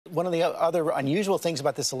one of the other unusual things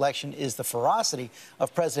about this election is the ferocity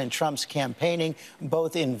of President Trump's campaigning,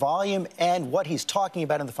 both in volume and what he's talking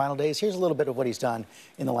about in the final days. Here's a little bit of what he's done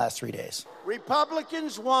in the last 3 days.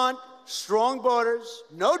 Republicans want strong borders,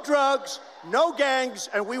 no drugs, no gangs,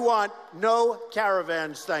 and we want no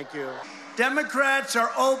caravans. Thank you. Democrats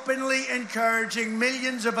are openly encouraging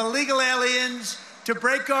millions of illegal aliens to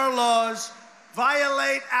break our laws,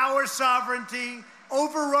 violate our sovereignty,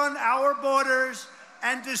 overrun our borders,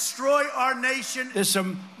 and destroy our nation. There's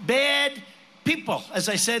some bad people, as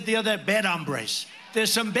I said the other, bad hombres.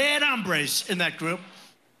 There's some bad hombres in that group.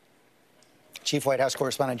 Chief White House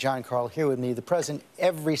correspondent John Karl here with me. The president,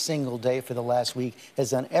 every single day for the last week,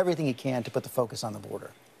 has done everything he can to put the focus on the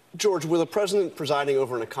border. George, with a president presiding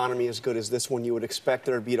over an economy as good as this one, you would expect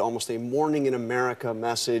there to be almost a morning in America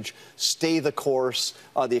message, stay the course,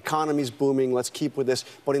 the economy's booming, let's keep with this.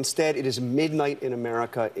 But instead, it is midnight in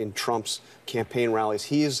America in Trump's campaign rallies.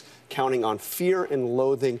 He is counting on fear and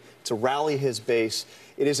loathing to rally his base.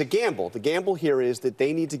 It is a gamble. The gamble here is that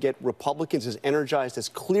they need to get Republicans as energized as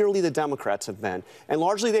clearly the Democrats have been. And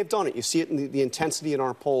largely they've done it. You see it in the intensity in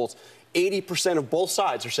our polls. 80% of both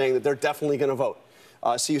sides are saying that they're definitely going to vote.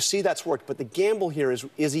 So you see that's worked. But the gamble here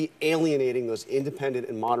is he alienating those independent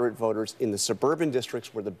and moderate voters in the suburban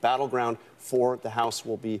districts where the battleground for the House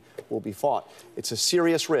will be fought? It's a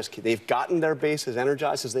serious risk. They've gotten their base as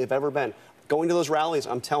energized as they've ever been. Going to those rallies,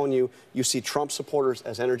 I'm telling you, you see Trump supporters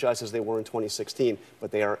as energized as they were in 2016,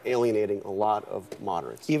 but they are alienating a lot of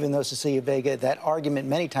moderates. Even though, Cecilia Vega, that argument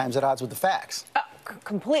many times at odds with the facts.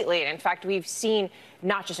 Completely. And in fact, we've seen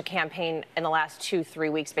not just a campaign in the last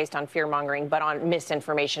 2-3 weeks based on fear-mongering, but on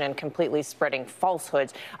misinformation and completely spreading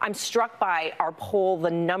falsehoods. I'm struck by our poll, the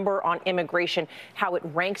number on immigration, how it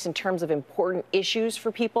ranks in terms of important issues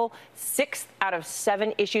for people. 6 out of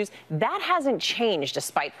 7 issues. That hasn't changed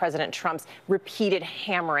despite President Trump's repeated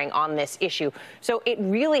hammering on this issue. So it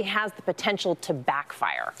really has the potential to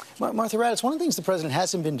backfire. Martha Raddatz, one of the things the president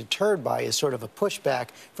hasn't been deterred by is sort of a pushback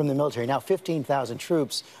from the military. Now, 15,000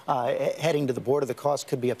 troops heading to the border. The cost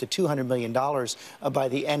could be up to $200 million by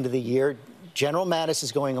the end of the year. General Mattis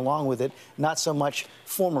is going along with it, not so much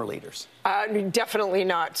former leaders. Definitely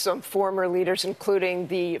not. Some former leaders, including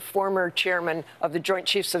the former chairman of the Joint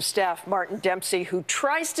Chiefs of Staff, Martin Dempsey, who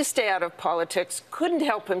tries to stay out of politics, couldn't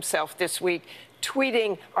help himself this week,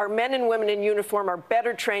 tweeting, "Our men and women in uniform are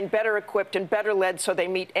better trained, better equipped, and better led so they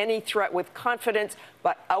meet any threat with confidence.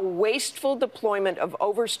 But a wasteful deployment of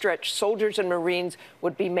overstretched soldiers and Marines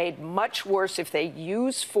would be made much worse if they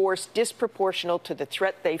use force disproportional to the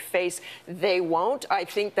threat they face." They won't. I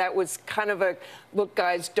think that was kind of a, look,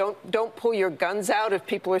 guys, don't pull your guns out if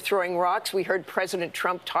people are throwing rocks. We heard President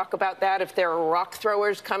Trump talk about that. If there are rock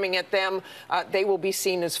throwers coming at them, they will be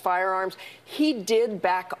seen as firearms. He did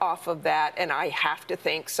back off of that, and I have to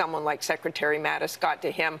think someone like Secretary Mattis got to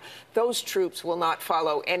him. Those troops will not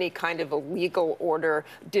follow any kind of a legal order,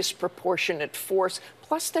 disproportionate force.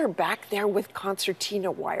 Plus, they're back there with concertina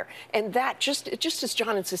wire. And that, just as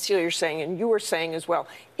John and Cecilia are saying, and you were saying as well,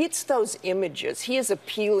 it's those images. He is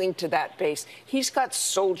appealing to that base. He's got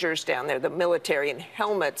soldiers down there, the military, and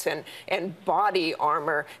helmets and body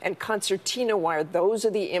armor and concertina wire. Those are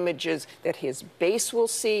the images that his base will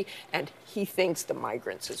see, and he thinks the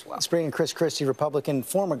migrants as well. Let's bring in Chris Christie, Republican,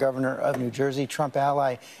 former governor of New Jersey, Trump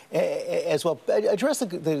ally as well. Address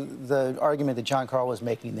the argument that John Karl was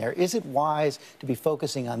making there. Is it wise to be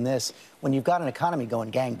focusing on this when you've got an economy going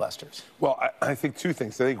gangbusters? Well, I think two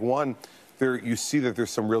things. I think one, you see that there's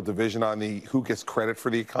some real division on who gets credit for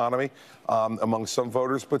the economy among some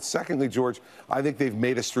voters. But secondly, George, I think they've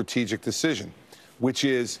made a strategic decision, which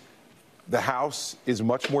is the House is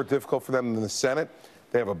much more difficult for them than the Senate.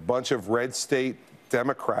 They have a bunch of red state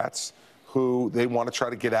Democrats who they want to try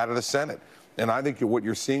to get out of the Senate. And I think what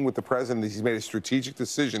you're seeing with the president is he's made a strategic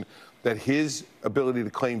decision that his ability to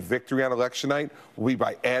claim victory on election night will be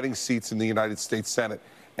by adding seats in the United States Senate.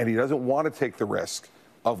 And he doesn't want to take the risk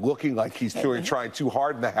of looking like he's trying too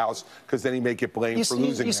hard in the House, because then he may get blamed for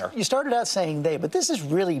losing there. You started out saying they, but this is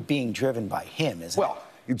really being driven by him, isn't it? Well,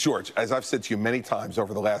 George, as I've said to you many times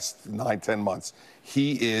over the last 9-10 months,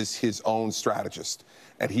 he is his own strategist.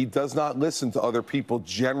 And he does not listen to other people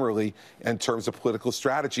generally in terms of political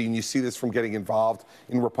strategy. And you see this from getting involved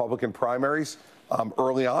in Republican primaries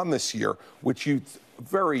early on this year, which you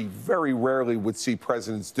very, very rarely would see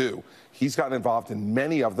presidents do. He's gotten involved in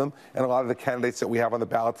many of them, and a lot of the candidates that we have on the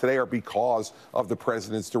ballot today are because of the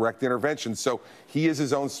president's direct intervention. So he is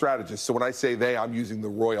his own strategist. So when I say they, I'm using the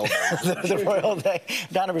royal they. The royal they.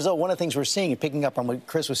 Donna Brazil, one of the things we're seeing, picking up on what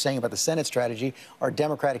Chris was saying about the Senate strategy, are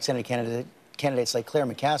Democratic Senate candidates like Claire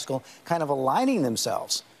McCaskill kind of aligning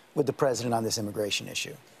themselves with the president on this immigration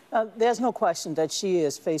issue. There's no question that she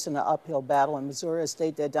is facing an uphill battle in Missouri, a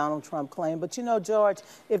state that Donald Trump claimed. But, you know, George,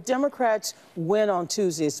 if Democrats win on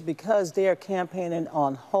Tuesday, it's because they are campaigning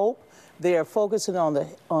on hope. They are focusing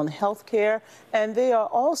on health care, and they are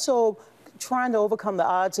also trying to overcome the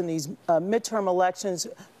odds in these midterm elections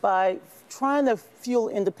by trying to fuel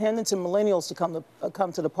independents and millennials to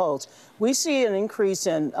come to the polls. We see an increase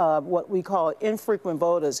in what we call infrequent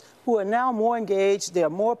voters who are now more engaged. They're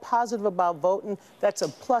more positive about voting. That's a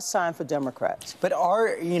plus sign for Democrats. But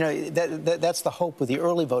that's the hope with the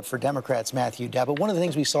early vote for Democrats, Matthew Dowd. But one of the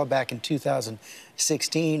things we saw back in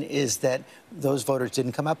 2016 is that those voters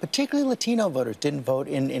didn't come out, particularly Latino voters didn't vote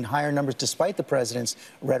in higher numbers despite the president's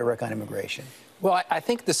rhetoric on immigration. Well, I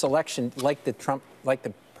think this election, like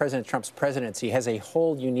President Trump's presidency, has a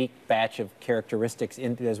whole unique batch of characteristics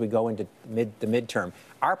as we go into the midterm.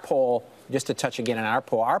 Our poll, just to touch again on our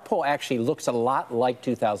poll actually looks a lot like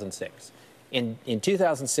 2006. In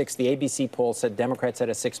 2006, the ABC poll said Democrats had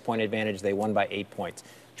a 6-point advantage. They won by 8 points.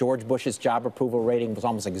 George Bush's job approval rating was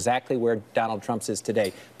almost exactly where Donald Trump's is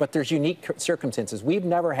today. But there's unique circumstances. We've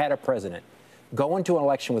never had a president go into an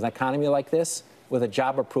election with an economy like this with a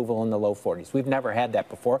job approval in the low 40s. We've never had that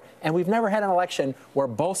before. And we've never had an election where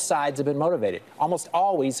both sides have been motivated. Almost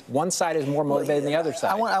always, one side is more motivated than the other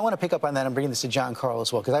side. I want to pick up on that and bring this to John Karl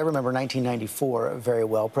as well, because I remember 1994 very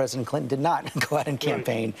well. President Clinton did not go out and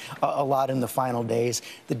campaign a lot in the final days.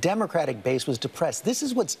 The Democratic base was depressed. This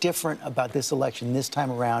is what's different about this election this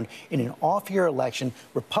time around. In an off-year election,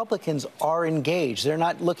 Republicans are engaged. They're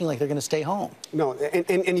not looking like they're going to stay home. No,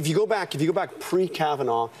 and if you go back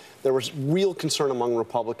pre-Kavanaugh, there was real concern among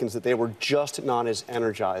Republicans that they were just not as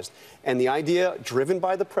energized. And the idea, driven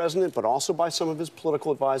by the president, but also by some of his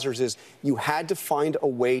political advisors, is you had to find a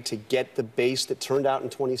way to get the base that turned out in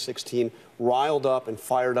 2016 riled up and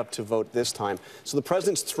fired up to vote this time. So the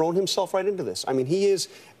president's thrown himself right into this. I mean, he is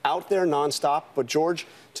out there nonstop. But, George,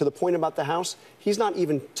 to the point about the House, he's not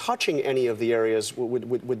even touching any of the areas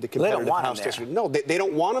with the competitive House district. No, they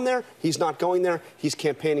don't want him there. He's not going there. He's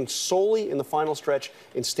campaigning solely in the final stretch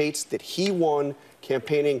in states that he won,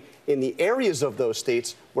 campaigning in the areas of those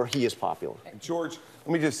states where he is popular. George,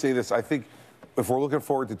 let me just say this. I think if we're looking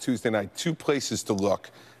forward to Tuesday night, two places to look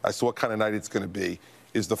as to what kind of night it's going to be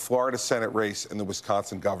is the Florida Senate race and the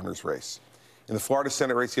Wisconsin governor's race. In the Florida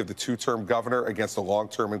Senate race, you have the two-term governor against the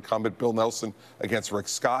long-term incumbent Bill Nelson against Rick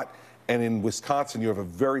Scott. And in Wisconsin, you have a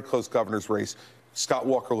very close governor's race. Scott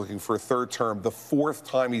Walker looking for a third term, the fourth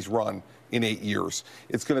time he's run in 8 years.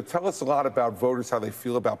 It's going to tell us a lot about voters, how they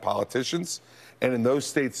feel about politicians. And in those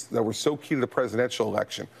states that were so key to the presidential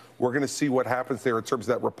election, we're going to see what happens there in terms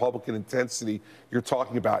of that Republican intensity you're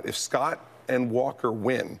talking about. If Scott and Walker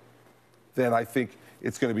win, then I think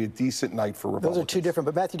it's going to be a decent night for Republicans. Those are two different.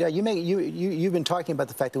 But, Matthew Dowd, you've been talking about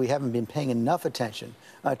the fact that we haven't been paying enough attention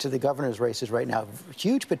to the governor's races right now.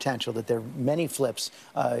 Huge potential that there are many flips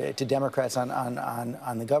to Democrats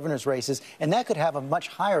on the governor's races, and that could have a much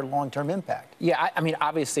higher long-term impact. Yeah, I mean,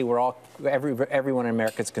 obviously, everyone in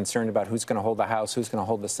America is concerned about who's going to hold the House, who's going to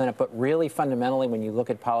hold the Senate. But really, fundamentally, when you look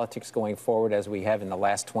at politics going forward, as we have in the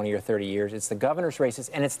last 20 or 30 years, it's the governor's races,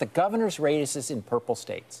 and it's the governor's races in purple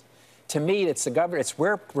states. To me, it's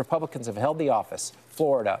where Republicans have held the office.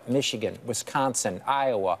 Florida, Michigan, Wisconsin,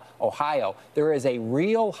 Iowa, Ohio. There is a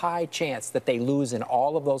real high chance that they lose in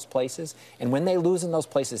all of those places. And when they lose in those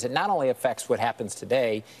places, it not only affects what happens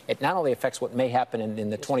today, it not only affects what may happen in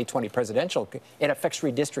the 2020 presidential, it affects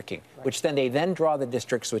redistricting, which then they draw the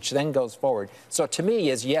districts, which then goes forward. So to me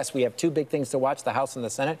is, yes, we have two big things to watch, the House and the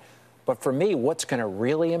Senate. But for me, what's going to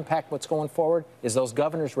really impact what's going forward is those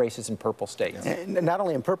governor's races in purple states. And not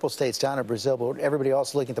only in purple states down in Brazil, but everybody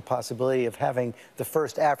also looking at the possibility of having the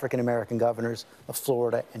first African-American governors of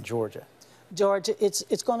Florida and Georgia. George,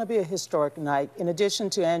 it's going to be a historic night. In addition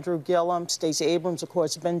to Andrew Gillum, Stacey Abrams, of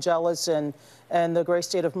course, Ben Jealous, and the great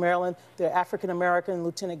state of Maryland, there are African-American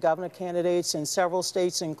lieutenant governor candidates in several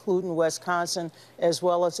states, including Wisconsin, as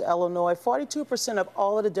well as Illinois. 42% of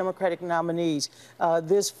all of the Democratic nominees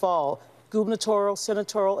this fall, gubernatorial,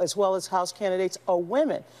 senatorial, as well as House candidates, are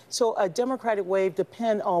women. So a Democratic wave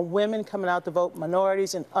depends on women coming out to vote,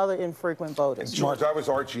 minorities, and other infrequent voters. And George, I was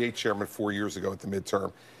RGA chairman 4 years ago at the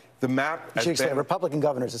midterm. The map... You should say Republican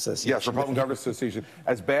Governors Association. Yes, Republican Governors Association.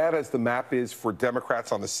 As bad as the map is for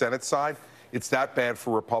Democrats on the Senate side, it's that bad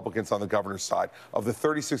for Republicans on the governor's side. Of the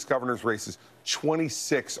 36 governor's races,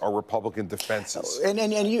 26 are Republican defenses.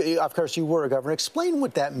 And you, of course, you were a governor. Explain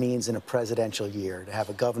what that means in a presidential year to have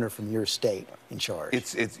a governor from your state in charge.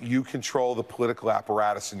 It's you control the political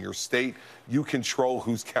apparatus in your state. You control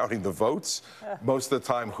who's counting the votes. Most of the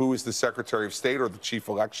time, who is the Secretary of State or the Chief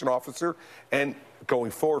Election Officer. And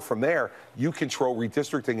going forward from there, you control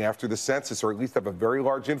redistricting after the census, or at least have a very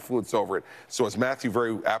large influence over it. So as Matthew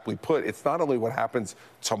very aptly put, it's not only what happens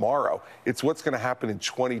tomorrow, it's what's going to happen in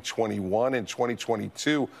 2021 and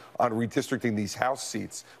 2022 on redistricting these House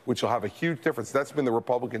seats, which will have a huge difference. That's been the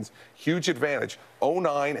Republicans' huge advantage.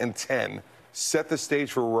 09 and 10 set the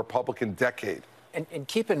stage for a Republican decade. And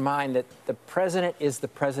keep in mind that the president is the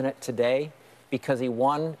president today because he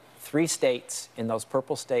won 3 states in those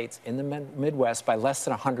purple states in the Midwest by less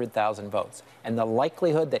than 100,000 votes. And the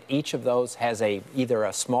likelihood that each of those has either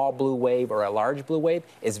a small blue wave or a large blue wave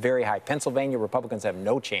is very high. Pennsylvania, Republicans have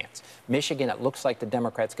no chance. Michigan, it looks like the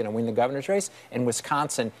Democrats going to win the governor's race. And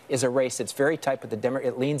Wisconsin is a race that's very tight, but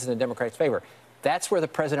it leans in the Democrats' favor. That's where the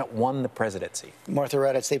president won the presidency. Martha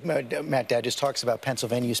Raddatz, Matt Dowd just talks about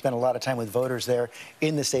Pennsylvania. You spent a lot of time with voters there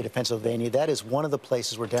in the state of Pennsylvania. That is one of the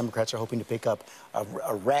places where Democrats are hoping to pick up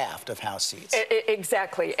a raft of House seats.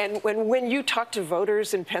 Exactly. And when you talk to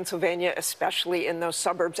voters in Pennsylvania, especially in those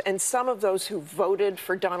suburbs, and some of those who voted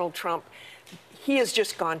for Donald Trump, he has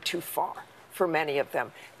just gone too far. For many of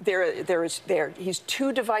them, he's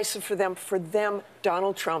too divisive for them. For them,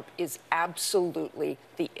 Donald Trump is absolutely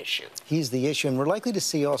the issue. He's the issue, and we're likely to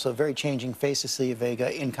see also a very changing face, Cecilia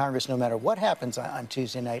Vega, in Congress, no matter what happens on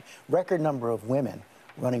Tuesday night. Record number of women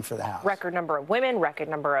running for the House. Record number of women, record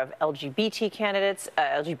number of LGBTQ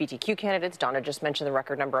candidates. Donna just mentioned the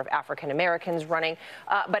record number of African Americans running.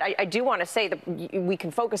 But I do want to say that we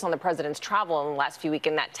can focus on the president's travel in the last few weeks,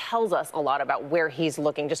 and that tells us a lot about where he's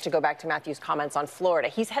looking. Just to go back to Matthew's comments on Florida,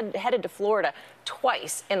 he's headed to Florida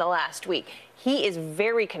twice in the last week. He is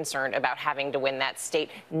very concerned about having to win that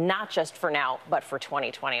state, not just for now, but for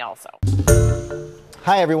 2020 also.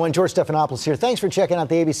 Hi, everyone. George Stephanopoulos here. Thanks for checking out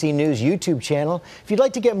the ABC News YouTube channel. If you'd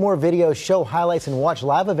like to get more videos, show highlights, and watch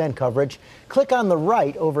live event coverage, click on the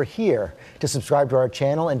right over here to subscribe to our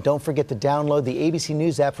channel. And don't forget to download the ABC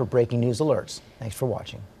News app for breaking news alerts. Thanks for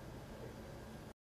watching.